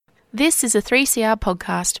This is a 3CR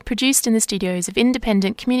podcast produced in the studios of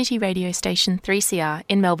independent community radio station 3CR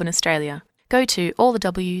in Melbourne, Australia. Go to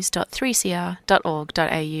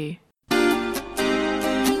allthews.3cr.org.au.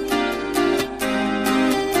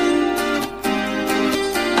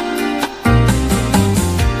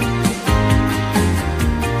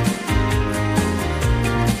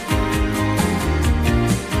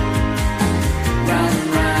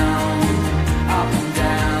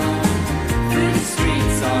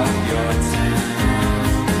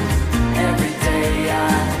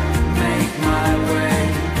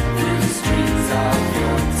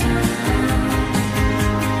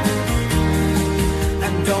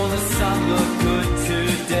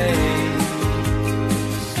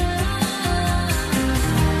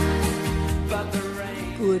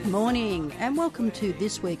 Good morning and welcome to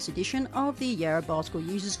this week's edition of the Yarra Bicycle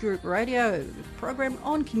Users Group Radio program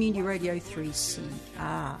on Community Radio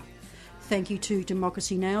 3CR. Thank you to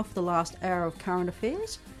Democracy Now! For the last hour of current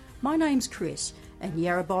affairs. My name's Chris and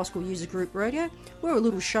Yarra Bicycle Users Group Radio, we're a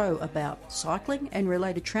little show about cycling and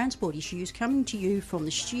related transport issues coming to you from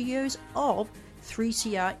the studios of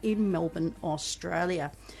 3CR in Melbourne,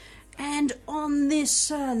 Australia. And on this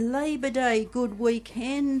Labor Day good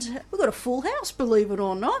weekend, we've got a full house, believe it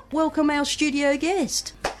or not. Welcome our studio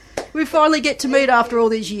guest. We finally get to meet after all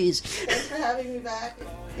these years. Thanks for having me back.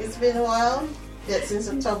 It's been a while. Yeah, since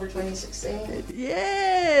October 2016.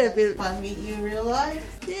 Yeah. It's fun meeting you in real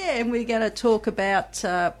life. Yeah, and we're going to talk about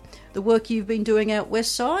the work you've been doing out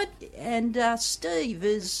west side. And Steve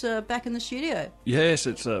is back in the studio. Yes,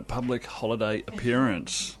 it's a public holiday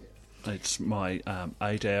appearance. It's my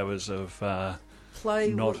 8 hours of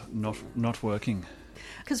not working.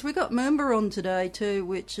 Because we got Moomba on today too,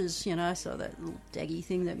 which is, you know, so that little daggy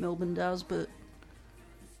thing that Melbourne does, but...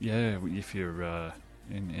 Yeah, if you're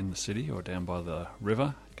in the city or down by the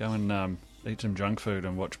river, go and eat some junk food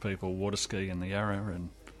and watch people water ski in the Yarra. And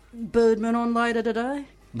Birdman on later today?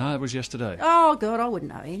 No, it was yesterday. Oh, God, I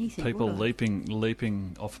wouldn't know anything. People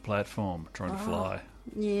leaping off a platform, trying to fly.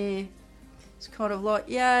 Yeah. It's kind of like,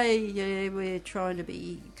 yeah, we're trying to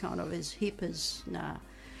be kind of as hip as... Nah.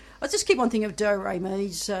 I just keep on thinking of Do Re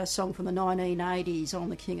Mi's song from the 1980s,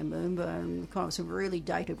 On the King of Moomba, and kind of some really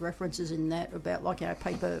dated references in that about, like, you know,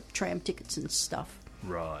 paper tram tickets and stuff.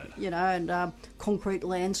 Right. You know, and concrete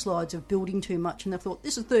landslides of building too much, and I thought,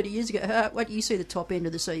 this is 30 years ago. Wait till you see the top end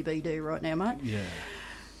of the CBD right now, mate. Yeah.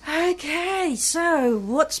 Okay, so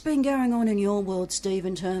what's been going on in your world, Steve,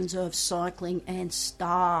 in terms of cycling and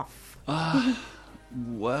staff?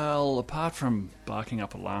 Well, apart from barking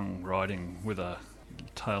up a lung, riding with a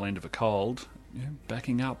tail end of a cold,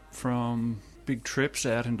 backing up from big trips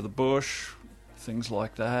out into the bush, things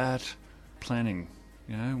like that, planning,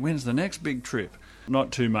 when's the next big trip?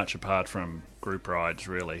 Not too much apart from group rides,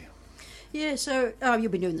 really. Yeah, so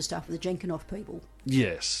you've been doing the stuff with the Jenkinoff people.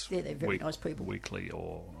 Yes. Yeah, they're very nice people. Weekly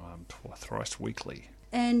or thrice weekly.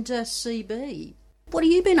 And CB, what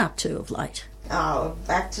have you been up to of late? Oh,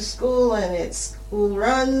 back to school, and it's school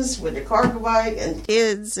runs with the cargo bike and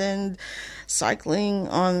kids and cycling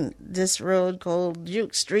on this road called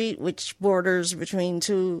Duke Street, which borders between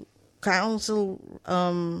two council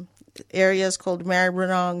areas called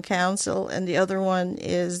Maribyrnong Council, and the other one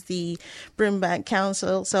is the Brimbank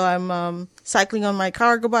Council. So I'm cycling on my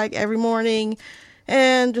cargo bike every morning,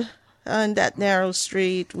 and on that narrow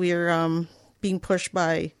street we're being pushed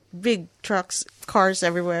by big trucks, cars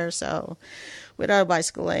everywhere, so without a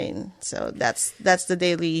bicycle lane. So that's the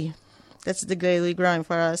daily grind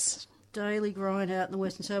for us. Daily grind out in the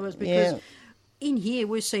western suburbs, because in here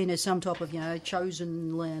we're seen as some type of,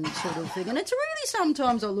 chosen land sort of thing. And it's really,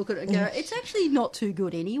 sometimes I look at it and go, it's actually not too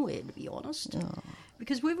good anywhere, to be honest. Oh.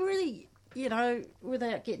 Because we've really,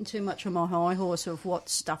 without getting too much on my high horse of what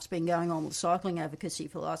stuff's been going on with cycling advocacy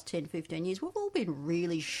for the last 10, 15 years, we've all been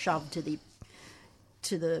really shoved to the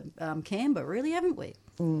camber, really, haven't we?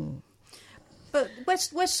 Mm. But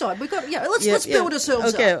west side, we've got, let's build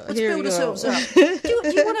ourselves up. Let's build ourselves up. Do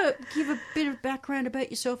you want to give a bit of background about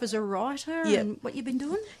yourself as a writer and what you've been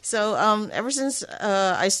doing? So ever since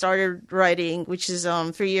I started writing, which is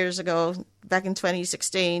 3 years ago, back in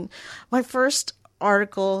 2016, my first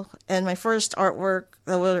article and my first artwork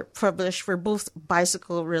that were published were both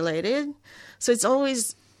bicycle related. So it's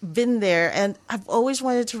always been there, and I've always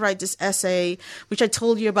wanted to write this essay, which I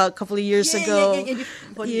told you about a couple of years ago.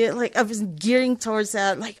 Like I was gearing towards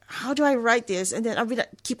that. Like, how do I write this? And then I would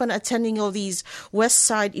keep on attending all these West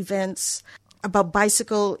Side events about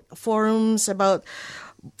bicycle forums, about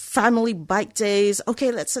family bike days.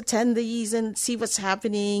 Okay, let's attend these and see what's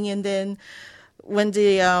happening. And then when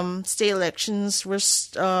the state elections were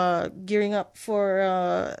gearing up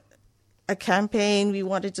for a campaign. We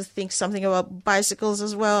wanted to think something about bicycles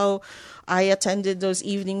as well. I attended those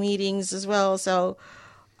evening meetings as well. So,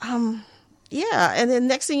 yeah. And then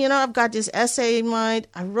next thing you know, I've got this essay in mind.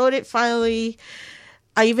 I wrote it finally.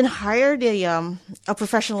 I even hired a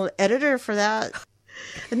professional editor for that.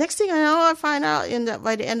 The next thing I know, I find out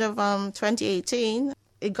by the end of 2018,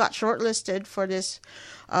 it got shortlisted for this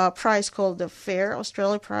prize called the FAIR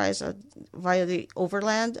Australia Prize via the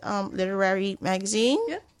Overland Literary Magazine.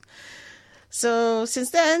 Yeah. So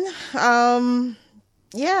since then, that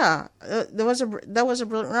was a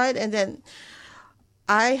brilliant ride. And then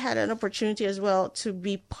I had an opportunity as well to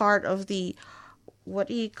be part of the what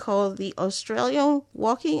do you call the Australian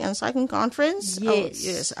Walking and Cycling Conference? Yes.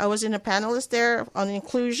 Yes. I was in a panelist there on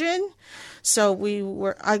inclusion. So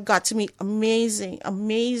I got to meet amazing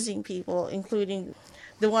people, including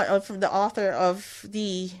the one from the author of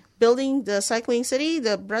the Building the Cycling City,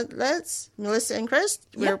 the Brentlets, Melissa and Chris.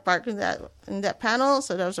 We were part in that panel,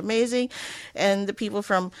 so that was amazing. And the people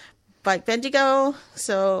from Bike Bendigo.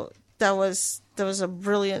 So that was a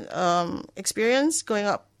brilliant experience going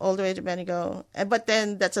up all the way to Bendigo. But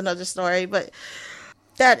then that's another story. But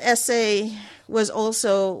that essay was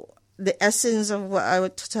also the essence of what I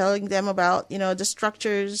was telling them about, the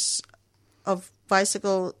structures of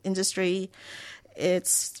bicycle industry.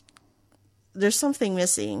 There's something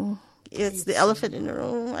missing. It's the elephant in the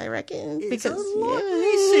room, I reckon. It's a lot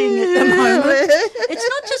missing at the moment. It's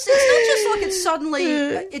not just like it's suddenly,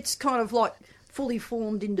 it's kind of like fully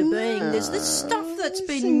formed into being. There's this stuff that's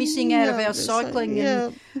been missing out of our cycling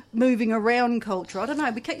and moving around culture. I don't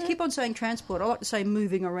know. We keep on saying transport. I like to say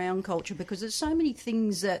moving around culture because there's so many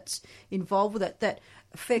things that's involved with that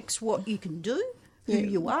affects what you can do, who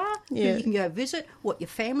you are, who you can go visit, what your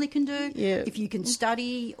family can do, if you can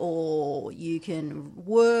study or you can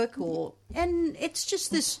work, and it's just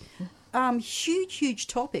this huge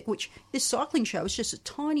topic, which this cycling show is just a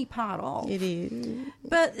tiny part of. It is.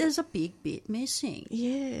 But there's a big bit missing.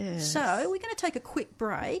 Yes. So we're going to take a quick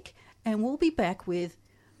break and we'll be back with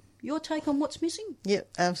your take on what's missing. Yep,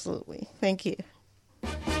 absolutely. Thank you.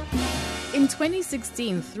 In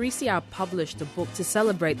 2016, 3CR published a book to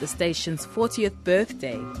celebrate the station's 40th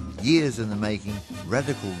birthday. Years in the making,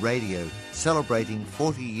 Radical Radio, celebrating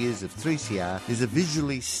 40 years of 3CR, is a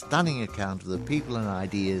visually stunning account of the people and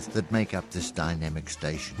ideas that make up this dynamic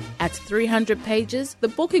station. At 300 pages, the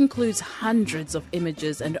book includes hundreds of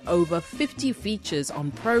images and over 50 features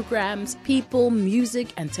on programs, people,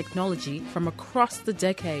 music and technology from across the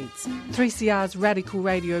decades. 3CR's Radical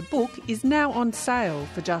Radio book is now on sale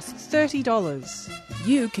for just $30.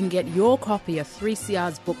 You can get your copy of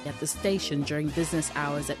 3CR's book at the station during business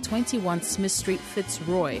hours at 21 Smith Street,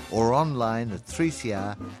 Fitzroy. Or online at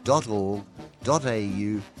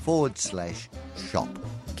 3cr.org.au/shop.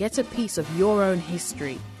 Get a piece of your own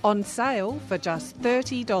history. On sale for just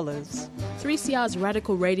 $30. 3CR's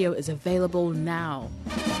Radical Radio is available now.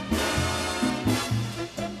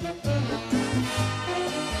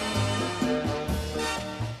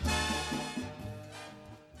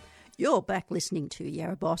 You're back listening to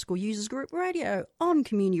Yarra Bicycle Users Group Radio on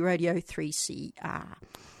Community Radio 3CR.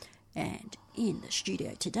 And in the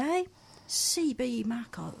studio today, CB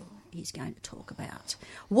Marco is going to talk about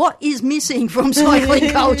what is missing from cycling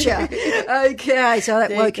culture. Okay, so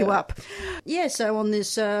that woke you up. Yeah, so on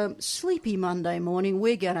this sleepy Monday morning,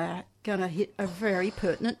 we're gonna hit a very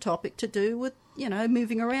pertinent topic to do with,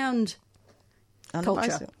 moving around On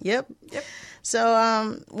culture. Yep.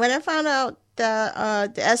 So when I found out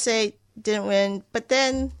the essay didn't win, but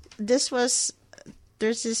then there's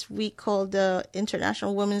this week called the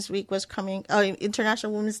International Women's Week was coming.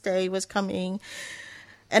 International Women's Day was coming,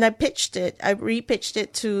 and I repitched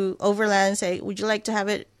it to Overland and say, would you like to have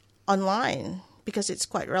it online because it's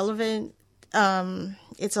quite relevant.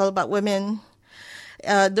 It's all about women.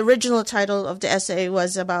 The original title of the essay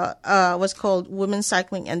was called Women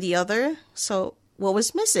Cycling and the Other. So what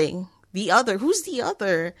was missing? The other. Who's the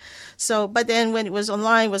other? So, but then when it was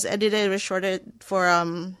online, it was edited, it was shorted for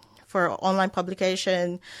online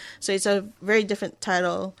publication. So it's a very different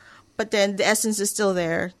title. But then the essence is still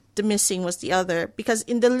there. The missing was the other. Because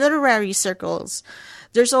in the literary circles,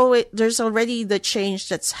 there's already the change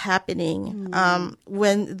that's happening.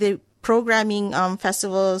 When the programming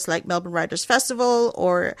festivals like Melbourne Writers Festival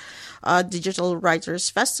or Digital Writers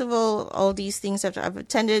Festival, all these things that I've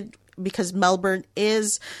attended, because Melbourne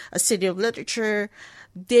is a city of literature,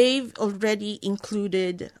 they've already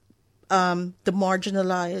included the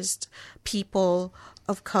marginalized, people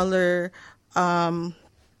of color, the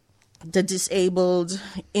disabled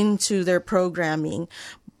into their programming.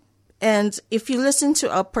 And if you listen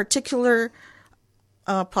to a particular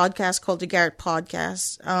podcast called the Garrett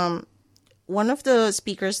Podcast, one of the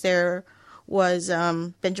speakers there was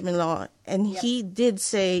Benjamin Law, and he did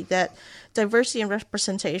say that diversity and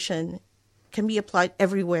representation can be applied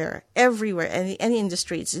everywhere, any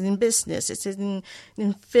industry. It's in business, it's in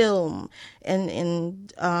film, and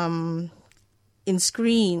in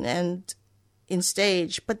screen and in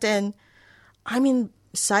stage. But then I'm in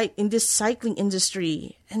this cycling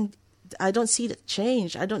industry, and I don't see that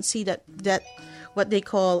change. I don't see that what they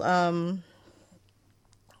call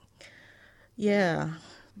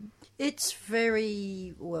It's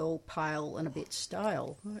very, pale and a bit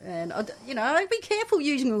stale. And, I'd be careful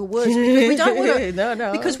using the words because we don't want to...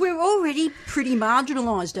 No. Because we're already pretty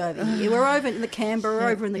marginalised over here. We're over in the Canberra, we're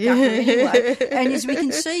over in the Guthrie anyway. And as we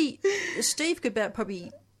can see, Steve could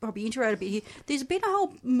probably iterate a bit here. There's been a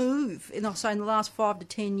whole move, in the last 5 to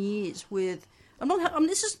 10 years with...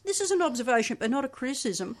 this is an observation, but not a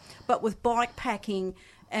criticism, but with bike packing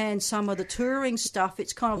and some of the touring stuff,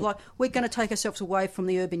 it's kind of like we're going to take ourselves away from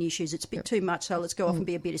the urban issues. It's a bit too much, so let's go off and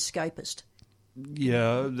be a bit escapist.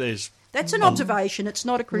 Yeah, that's an observation. It's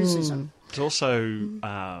not a criticism. There's also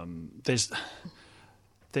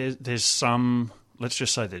there's some, let's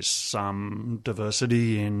just say there's some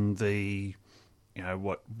diversity in the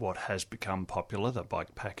what has become popular, the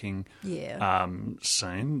bike packing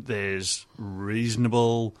scene. There's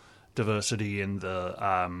reasonable diversity in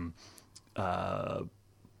the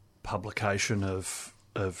publication of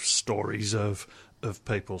stories of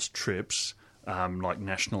people's trips, like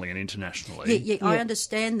nationally and internationally. I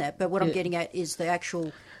understand that, but what I'm getting at is the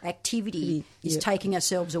actual activity is taking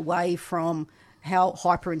ourselves away from how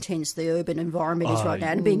hyper intense the urban environment is right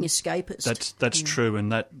now and being escapist. That's true,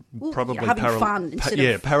 and that probably having fun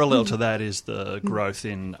parallel to that is the growth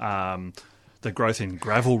in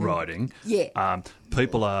gravel riding.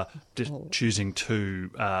 People are choosing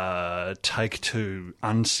to take to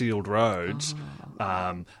unsealed roads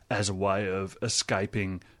as a way of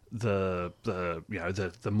escaping the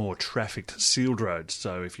more trafficked sealed roads.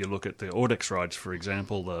 So if you look at the Audex rides, for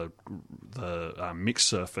example, the mixed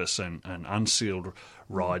surface and unsealed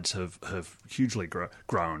rides have hugely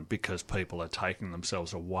grown because people are taking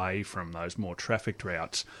themselves away from those more trafficked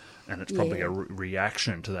routes, and it's probably a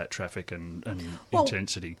reaction to that traffic and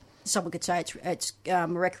intensity. Someone could say it's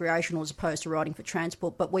recreational as opposed to riding for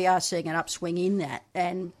transport, but we are seeing an upswing in that,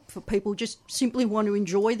 and for people just simply want to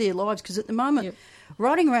enjoy their lives, because at the moment,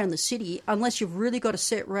 riding around the city, unless you've really got a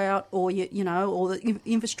set route or or the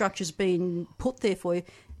infrastructure's been put there for you,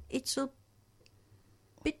 it's a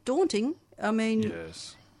bit daunting. I mean,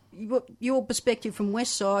 yes. Your perspective from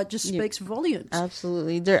West Side just speaks volumes.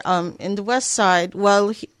 Absolutely. There, in the West Side,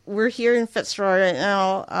 we're here in Fitzroy right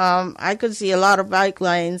now. I could see a lot of bike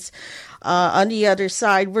lanes. On the other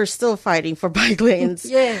side, we're still fighting for bike lanes.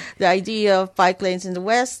 The idea of bike lanes in the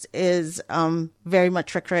West is very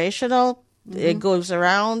much recreational. Mm-hmm. It goes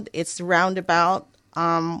around. It's roundabout.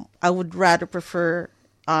 I would rather prefer,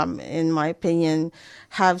 in my opinion,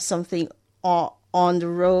 have something on the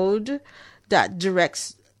road that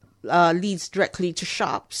leads directly to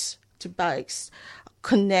shops, to bikes,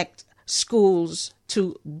 connect schools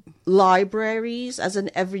to libraries as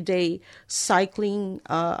an everyday cycling.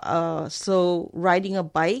 So riding a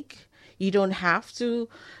bike, you don't have to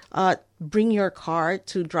bring your car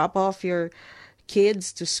to drop off your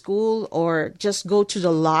kids to school or just go to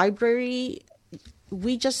the library.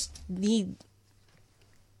 We just need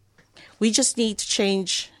to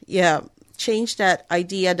change that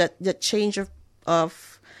idea, that change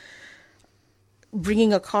of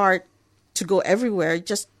bringing a car to go everywhere,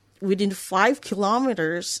 just within 5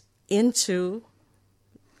 kilometers into,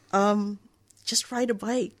 just ride a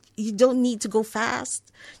bike. You don't need to go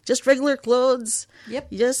fast. Just regular clothes.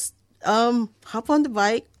 Yep. Just hop on the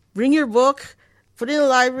bike, bring your book, put it in the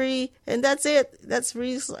library, and that's it. That's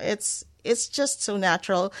really, it's just so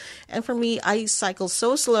natural. And for me, I cycle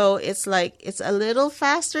so slow. It's like it's a little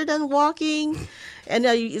faster than walking, and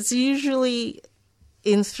it's usually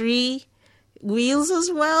in 3 wheels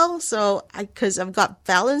as well. So because I've got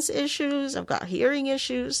balance issues, I've got hearing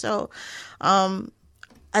issues. So,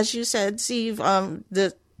 as you said, Steve,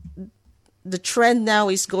 the trend now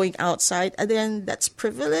is going outside, and then that's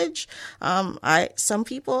privilege. Some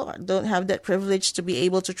people don't have that privilege to be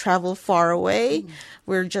able to travel far away.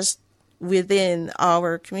 We're just within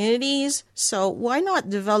our communities. So why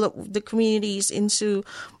not develop the communities into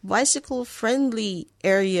bicycle-friendly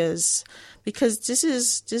areas? Because this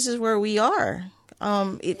is where we are.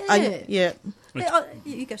 You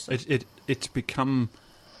guess so. It's become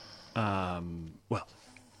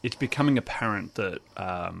it's becoming apparent that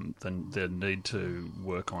the need to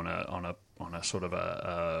work on a sort of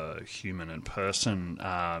a human and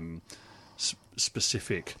person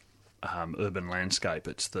specific urban landscape.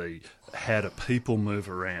 It's the how do people move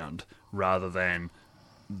around rather than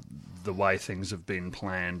the way things have been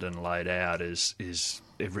planned and laid out is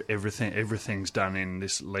everything's done in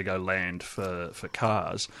this Lego land for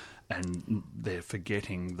cars, and they're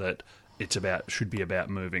forgetting that should be about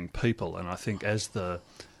moving people. And I think as the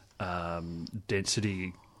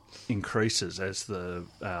density increases, as the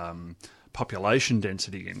population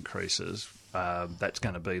density increases, that's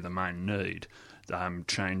going to be the main need.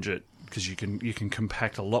 Change it, because you can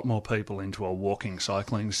compact a lot more people into a walking,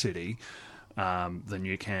 cycling city than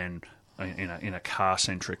you can in a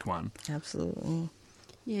car-centric one. Absolutely.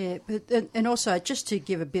 Yeah, but and also just to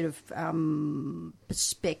give a bit of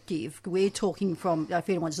perspective, we're talking from, if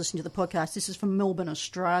anyone's listening to the podcast, this is from Melbourne,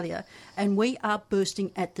 Australia, and we are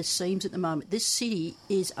bursting at the seams at the moment. This city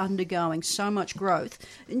is undergoing so much growth.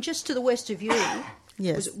 And just to the west of you,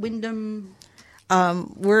 Yes. was it Wyndham?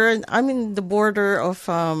 I'm in the border of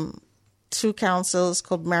two councils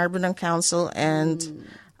called Maribyrnong Council and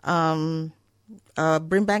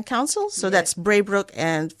Brimbank Council. So that's Braybrook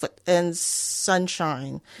and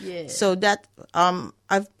Sunshine. Yeah. So that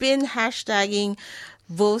I've been hashtagging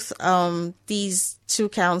both these two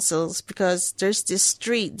councils because there's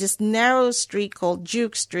this narrow street called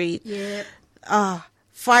Duke Street. Yeah.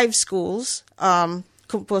 5 schools.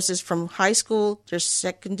 Composes from high school, there's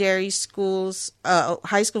secondary schools,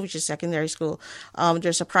 high school, which is secondary school.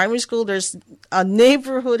 There's a primary school, there's a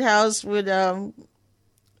neighborhood house with, and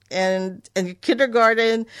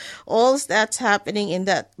kindergarten. All that's happening in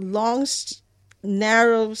that long,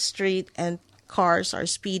 narrow street, and cars are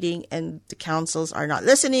speeding, and the councils are not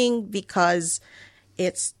listening because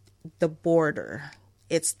it's the border.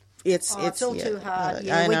 It's all too hard.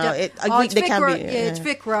 Yeah, I know. It's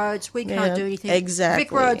Vic Roads. We can't do anything. Exactly.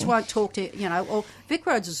 Vic Roads won't talk to, or Vic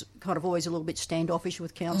Roads is kind of always a little bit standoffish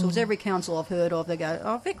with councils. Every council I've heard of, they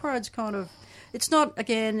go, Vic Roads kind of, it's not,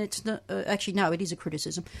 actually, no, it is a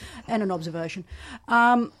criticism and an observation.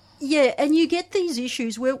 Yeah, and you get these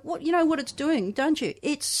issues where, you know what it's doing, don't you?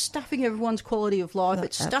 It's stuffing everyone's quality of life.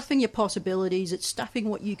 It's stuffing your possibilities. It's stuffing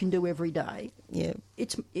what you can do every day. Yeah.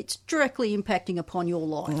 It's directly impacting upon your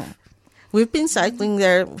life. Yeah. We've been cycling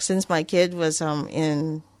there since my kid was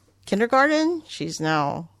in kindergarten. She's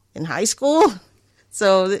now in high school.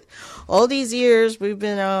 So all these years we've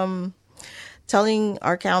been telling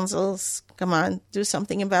our councils, come on, do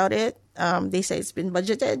something about it. They say it's been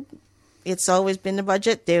budgeted. It's always been the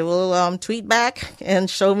budget. They will tweet back and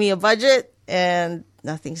show me a budget, and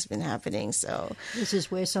nothing's been happening. So this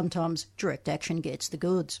is where sometimes direct action gets the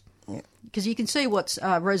goods. Because you can see what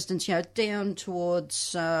residents, down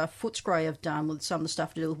towards Footscray have done with some of the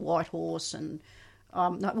stuff to do with Whitehorse and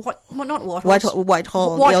not Whitehorse.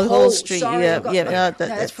 Whitehall Street. Sorry,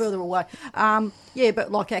 that's further away.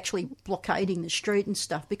 But like actually blockading the street and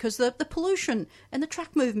stuff because the pollution and the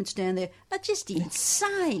truck movements down there are just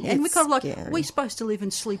insane. And we're kind of like, we're supposed to live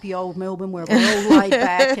in sleepy old Melbourne where we're all laid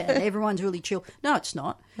back and everyone's really chill. No, it's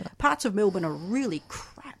not. Parts of Melbourne are really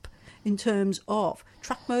crap in terms of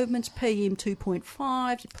truck movements, PM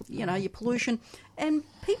 2.5, your pollution, and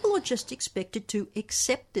people are just expected to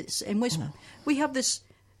accept this. And we have this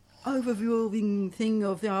overwhelming thing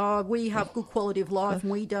of, we have good quality of life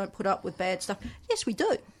and we don't put up with bad stuff. Yes, we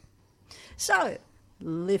do. So,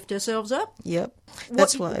 lift ourselves up. Yep.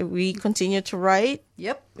 That's why we continue to write.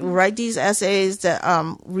 Yep. Write these essays that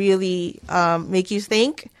really make you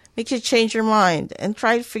think, make you change your mind, and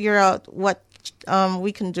try to figure out what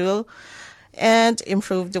we can do and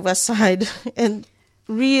improve the West Side and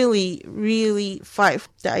really, really fight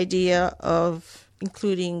the idea of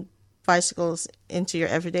including bicycles into your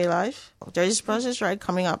everyday life. There is Process Ride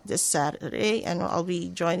coming up this Saturday, and I'll be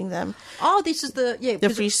joining them. Oh, this is the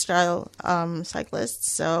freestyle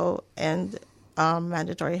cyclists. And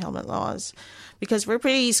mandatory helmet laws, because we're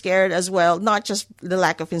pretty scared as well. Not just the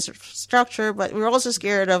lack of infrastructure, but we're also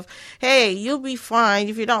scared of, hey, you'll be fined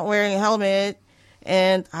if you're not wearing a helmet.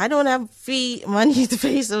 And I don't have money to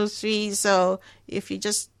pay those fees. So if you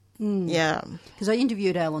just, Because I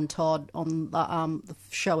interviewed Alan Todd on the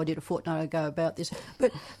show I did a fortnight ago about this.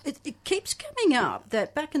 But it keeps coming up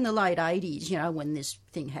that back in the late 80s, when this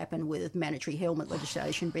thing happened with mandatory helmet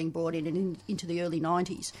legislation being brought in and into the early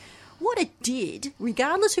 90s, what it did,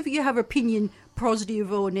 regardless if you have opinion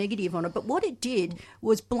positive or negative on it, but what it did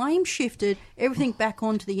was blame shifted everything back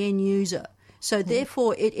onto the end user. So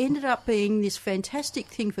therefore, it ended up being this fantastic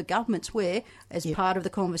thing for governments where, as part of the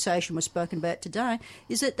conversation we're spoken about today,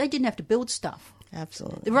 is that they didn't have to build stuff.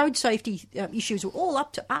 Absolutely. The road safety issues were all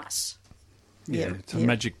up to us. Yeah, it's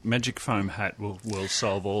a magic foam hat will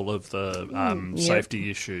solve all of the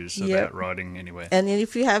safety issues about riding anywhere. And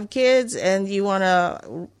if you have kids and you want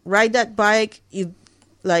to ride that bike, you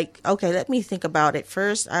like, okay, let me think about it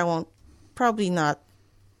first. I won't probably not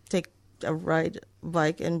take a ride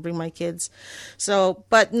bike and bring my kids. So,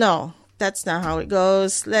 but no, that's not how it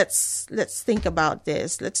goes. Let's think about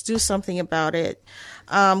this. Let's do something about it.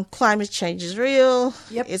 Climate change is real.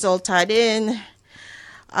 Yep. It's all tied in.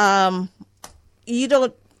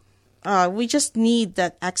 We just need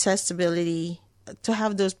that accessibility to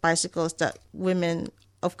have those bicycles that women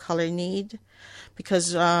of color need,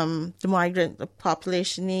 because the migrant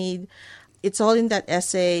population need. It's all in that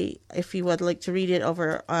essay. If you would like to read it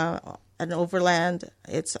over an Overland,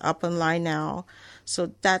 it's up online now.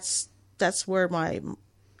 So that's where my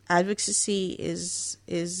advocacy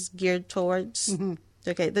is geared towards. Mm-hmm.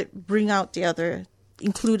 Okay, bring out the other,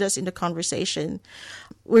 include us in the conversation.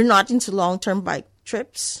 We're not into long-term bike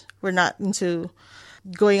trips. We're not into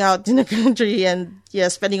going out in the country and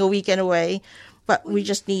spending a weekend away. But we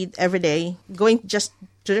just need every day going just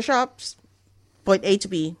to the shops, point A to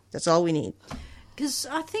B. That's all we need. Because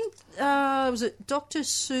I think, was it Dr.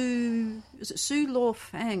 Sue Law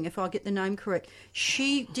Fang, if I get the name correct?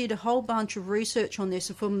 She did a whole bunch of research on this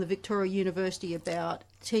from the Victoria University about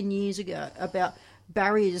 10 years ago about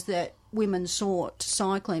barriers that women saw to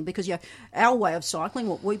cycling, because our way of cycling,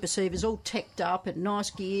 what we perceive, is all teched up and nice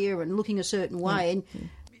gear and looking a certain way, and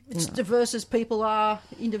it's diverse as people are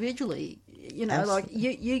individually. Like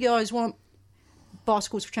you guys want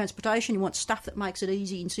bicycles for transportation. You want stuff that makes it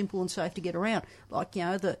easy and simple and safe to get around. Like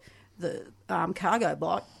the cargo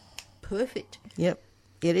bike, perfect. Yep,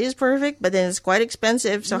 it is perfect, but then it's quite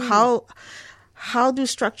expensive. So how do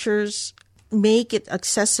structures make it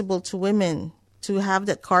accessible to women to have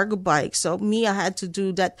that cargo bike? So I had to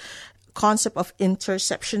do that concept of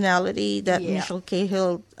intersectionality that Michelle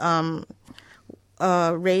Cahill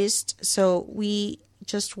raised. So we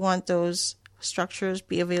just want those structures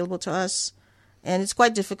be available to us. And it's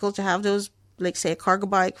quite difficult to have those, like, say, a cargo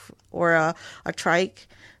bike or a trike.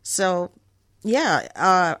 So,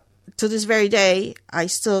 to this very day, I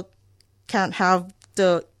still can't have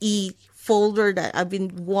the e-folder that I've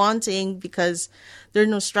been wanting because there are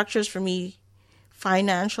no structures for me,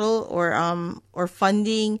 financial or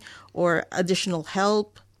funding or additional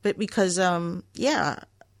help. But because, to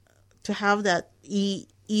have that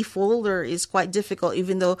e-folder is quite difficult,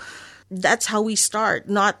 even though that's how we start.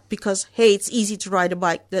 Not because, hey, it's easy to ride a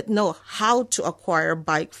bike. How to acquire a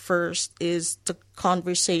bike first is the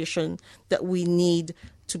conversation that we need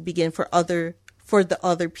to begin for the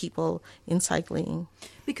other people in cycling.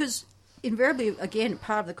 Because invariably, again,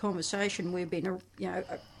 part of the conversation we've been,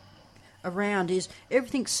 around is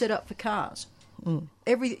everything's set up for cars.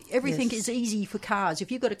 Everything is easy for cars.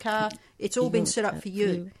 If you've got a car, it's all been set up for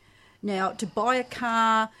you. Now, to buy a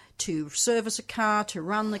car, to service a car, to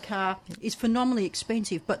run the car is phenomenally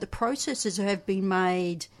expensive, but the processes have been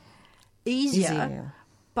made easier.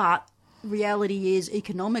 But reality is,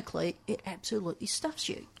 economically, it absolutely stuffs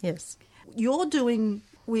you. Yes. You're doing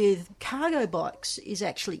with cargo bikes is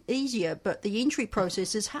actually easier, but the entry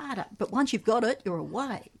process is harder. But once you've got it, you're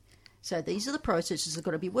away. So these are the processes that have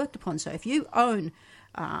got to be worked upon. So if you own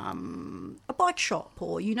a bike shop,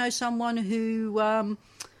 or someone who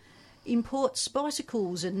imports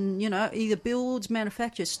bicycles and, either builds,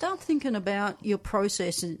 manufactures, start thinking about your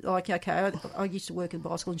process. And like, okay, I used to work in the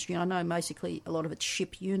bicycle industry, and I know basically a lot of it's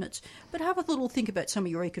ship units, but have a little think about some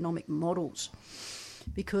of your economic models,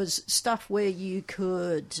 because stuff where you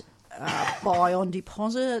could buy on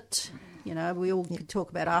deposit, we all could talk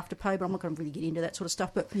about Afterpay, but I'm not going to really get into that sort of stuff.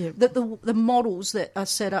 But the models that are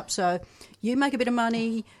set up, so you make a bit of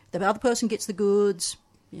money, the other person gets the goods.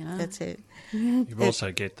 That's it. You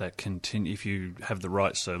also get that if you have the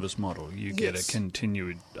right service model, you get a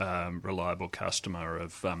continued reliable customer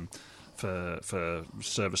of for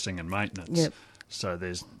servicing and maintenance. Yep. So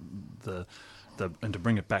there's and to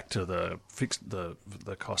bring it back to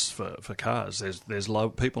the costs for cars, there's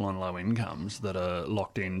people on low incomes that are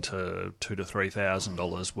locked into $2,000 to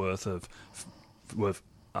 $3,000 worth of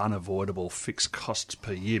unavoidable fixed costs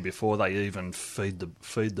per year before they even feed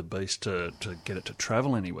the beast to get it to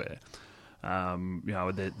travel anywhere. I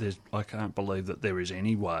can't believe that there is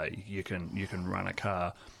any way you can run a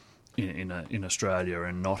car in Australia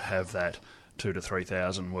and not have that $2,000 to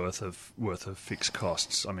 $3,000 worth of fixed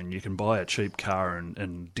costs. I mean, you can buy a cheap car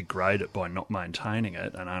and degrade it by not maintaining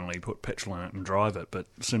it and only put petrol in it and drive it, but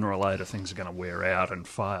sooner or later things are going to wear out and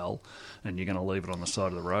fail, and you're going to leave it on the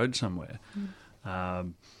side of the road somewhere.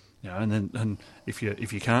 And if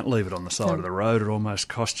you can't leave it on the side of the road, it almost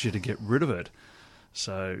costs you to get rid of it.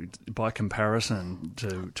 So by comparison,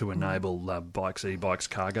 to enable bikes, e-bikes,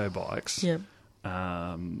 cargo bikes, Yep.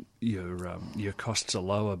 Your costs are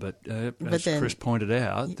lower, but as then- Chris pointed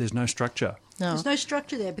out, there's no structure. No. There's no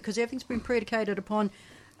structure there because everything's been predicated upon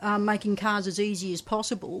making cars as easy as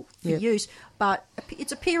possible for Yep. use, but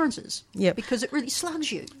it's appearances. Yep. Because it really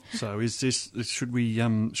slugs you. So should we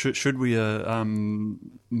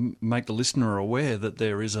make the listener aware that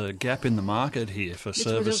there is a gap in the market here for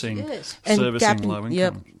servicing yes. And servicing low income?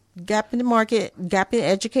 Yep. Gap in the market, gap in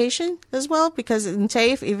education as well, because in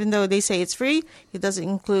TAFE, even though they say it's free, it doesn't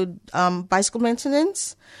include bicycle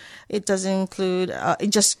maintenance. It doesn't include, it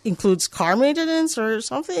just includes car maintenance or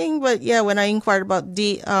something. But yeah, when I inquired about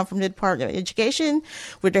from the Department of Education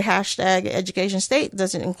with their hashtag Education State, it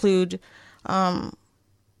doesn't include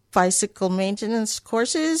bicycle maintenance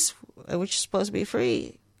courses, which is supposed to be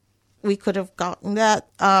free. We could have gotten that.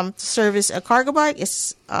 To service a cargo bike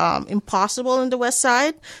is impossible in the West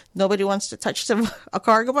Side. Nobody wants to touch a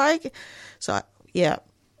cargo bike. So, yeah.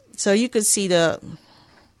 So you could see the...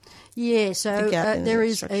 Yeah, so The gap in there the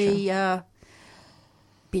is structure. a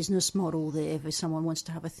business model there if someone wants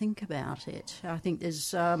to have a think about it. I think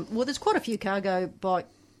there's there's quite a few cargo bike,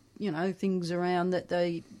 things around that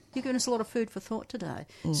you're giving us a lot of food for thought today.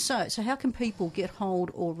 So how can people get hold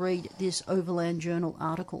or read this Overland Journal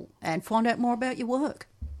article and find out more about your work?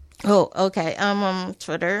 Oh, okay. I'm on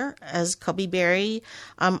Twitter as Cubby Berry.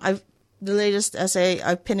 The latest essay,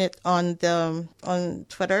 I pin it on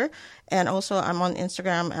Twitter, and also I'm on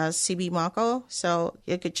Instagram as CB Mako, so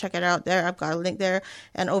you could check it out there. I've got a link there,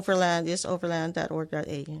 and Overland is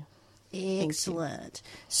overland.org.au. Excellent.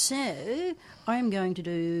 So I'm going to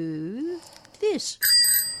do this.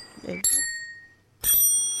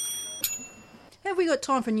 Have we got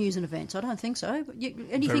time for news and events? I don't think so. But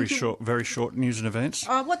Very short news and events.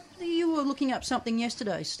 What you were looking up something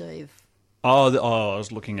yesterday, Steve? I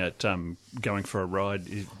was looking at going for a ride,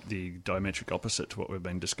 the diametric opposite to what we've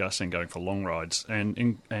been discussing, going for long rides.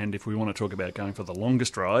 And if we want to talk about going for the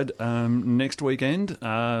longest ride, next weekend,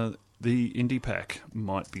 the Indy Pack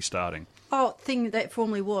might be starting. Oh, thing that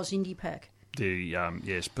formerly was Indy Pack.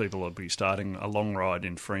 Yes, people will be starting a long ride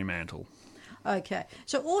in Fremantle. Okay.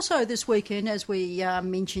 So also this weekend, as we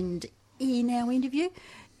mentioned in our interview,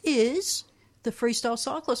 is the Freestyle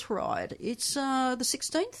Cyclist Ride. It's the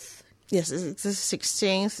 16th. Yes, it's the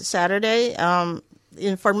 16th, Saturday.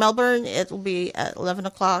 For Melbourne, it will be at 11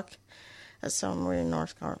 o'clock somewhere in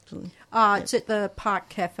North Carlton. It's at the Park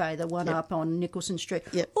Cafe, the one Yep. up on Nicholson Street.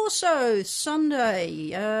 Yep. Also,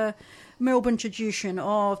 Sunday, Melbourne tradition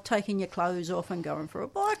of taking your clothes off and going for a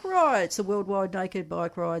bike ride. It's the Worldwide Naked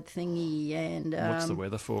Bike Ride thingy. And What's the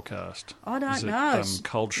weather forecast? I don't is it, know.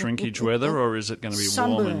 Cold shrinkage weather, or is it going to be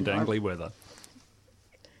warm and Sunburn. dangly weather?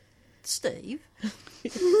 Steve?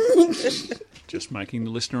 Just making the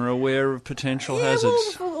listener aware of potential Yeah,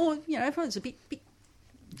 hazards. well, if it's a bit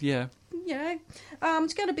Yeah.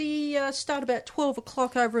 it's going to be start about 12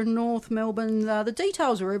 o'clock over in North Melbourne. The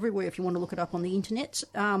details are everywhere if you want to look it up on the internet.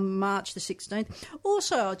 March the 16th.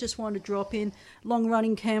 Also, I just wanted to drop in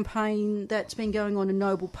long-running campaign that's been going on in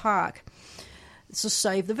Noble Park. It's to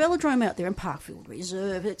save the velodrome out there in Parkfield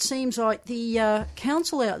Reserve. It seems like the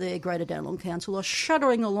council out there, Greater Dandenong Council, are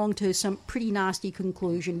shuddering along to some pretty nasty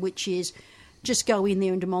conclusion, which is just go in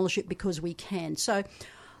there and demolish it because we can. So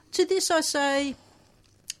to this I say,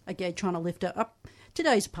 again, trying to lift it up,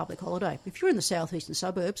 today's a public holiday. If you're in the southeastern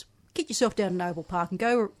suburbs, get yourself down to Noble Park and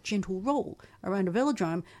go a gentle roll around a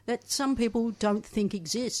velodrome that some people don't think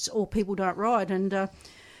exists or people don't ride. And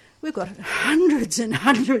we've got hundreds and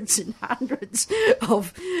hundreds and hundreds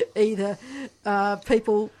of either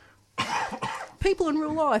people in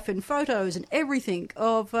real life and photos and everything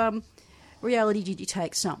of reality. Did you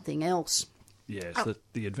take something else? Yes,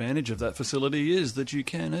 the advantage of that facility is that you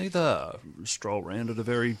can either stroll around at a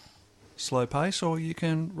very slow pace or you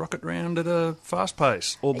can rocket round at a fast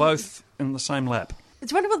pace, or both in the same lap.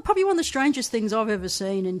 It's probably one of the strangest things I've ever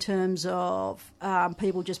seen in terms of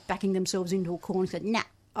people just backing themselves into a corner and saying, nah,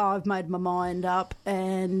 I've made my mind up,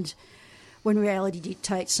 and when reality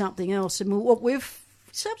dictates something else. And what we've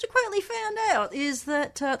subsequently found out is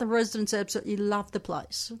that the residents absolutely love the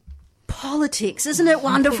place. Politics, isn't it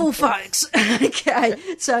wonderful, folks? Okay,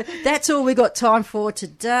 so that's all we got time for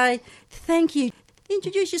today. Thank you.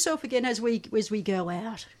 Introduce yourself again as we go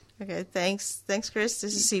out. Okay, thanks. Thanks, Chris.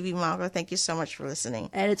 This is CB Mako. Thank you so much for listening.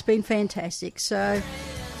 And it's been fantastic. So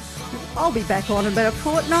I'll be back on in about a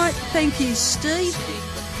fortnight. Thank you, Steve.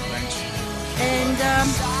 Thanks. And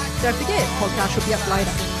don't forget, podcast will be up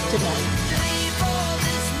later today. Leave all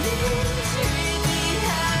this misery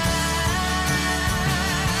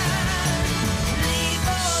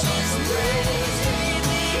behind.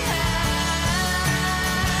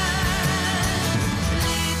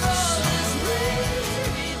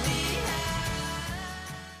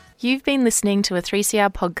 You've been listening to a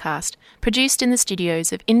 3CR podcast produced in the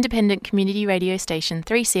studios of independent community radio station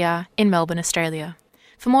 3CR in Melbourne, Australia.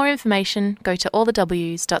 For more information, go to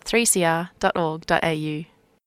allthews.3cr.org.au.